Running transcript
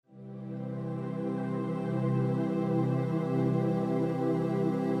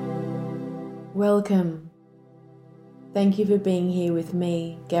Welcome. Thank you for being here with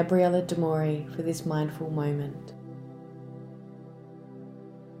me, Gabriella Demori, for this mindful moment.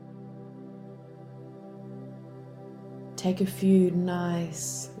 Take a few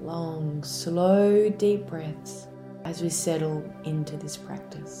nice, long, slow, deep breaths as we settle into this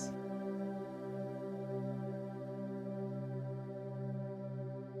practice.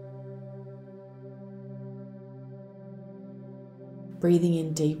 Breathing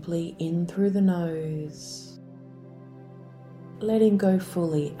in deeply in through the nose, letting go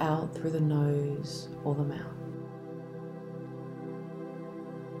fully out through the nose or the mouth.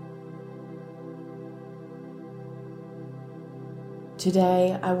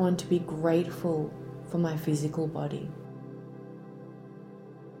 Today, I want to be grateful for my physical body.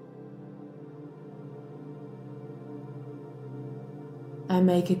 I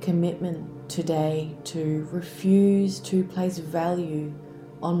make a commitment today to refuse to place value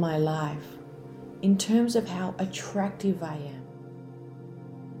on my life in terms of how attractive I am.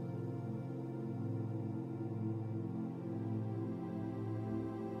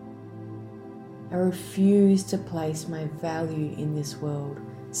 I refuse to place my value in this world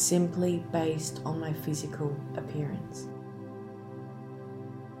simply based on my physical appearance.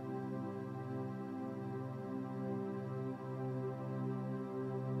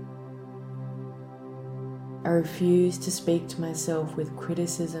 I refuse to speak to myself with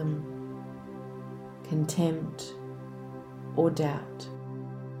criticism, contempt, or doubt.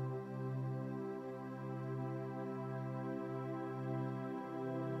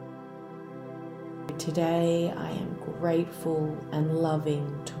 Today, I am grateful and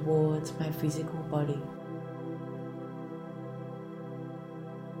loving towards my physical body.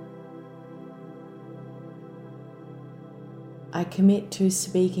 I commit to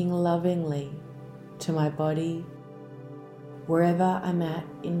speaking lovingly to my body wherever I'm at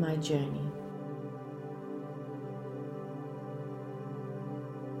in my journey.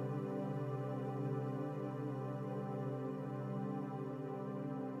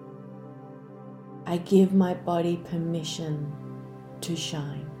 I give my body permission to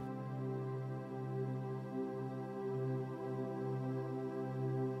shine.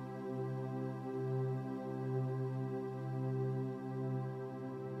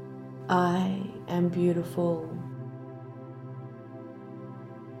 I am beautiful.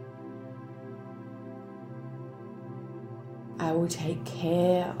 I will take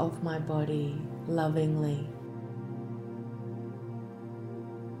care of my body lovingly.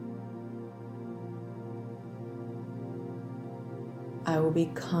 I will be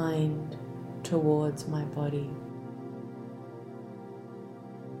kind towards my body.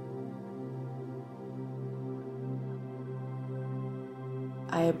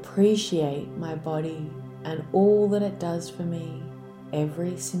 I appreciate my body and all that it does for me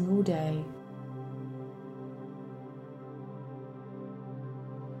every single day.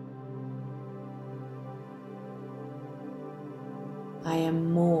 I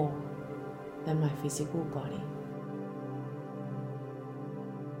am more than my physical body.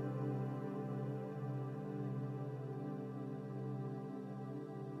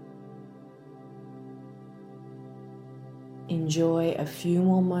 Enjoy a few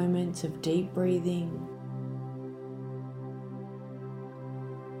more moments of deep breathing.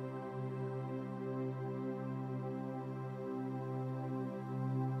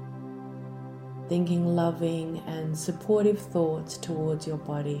 Thinking loving and supportive thoughts towards your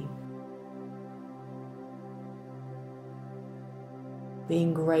body.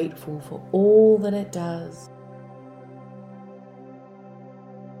 Being grateful for all that it does.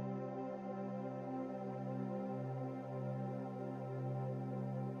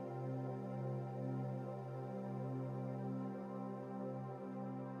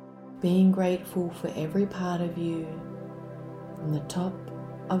 Being grateful for every part of you, from the top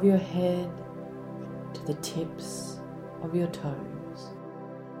of your head to the tips of your toes.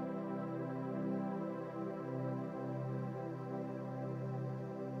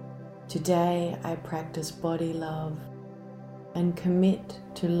 Today, I practice body love and commit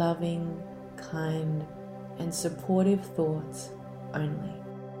to loving, kind, and supportive thoughts only.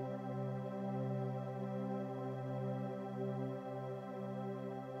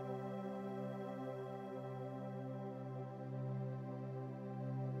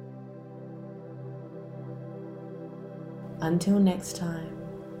 Until next time,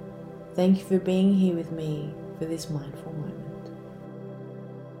 thank you for being here with me for this mindful moment.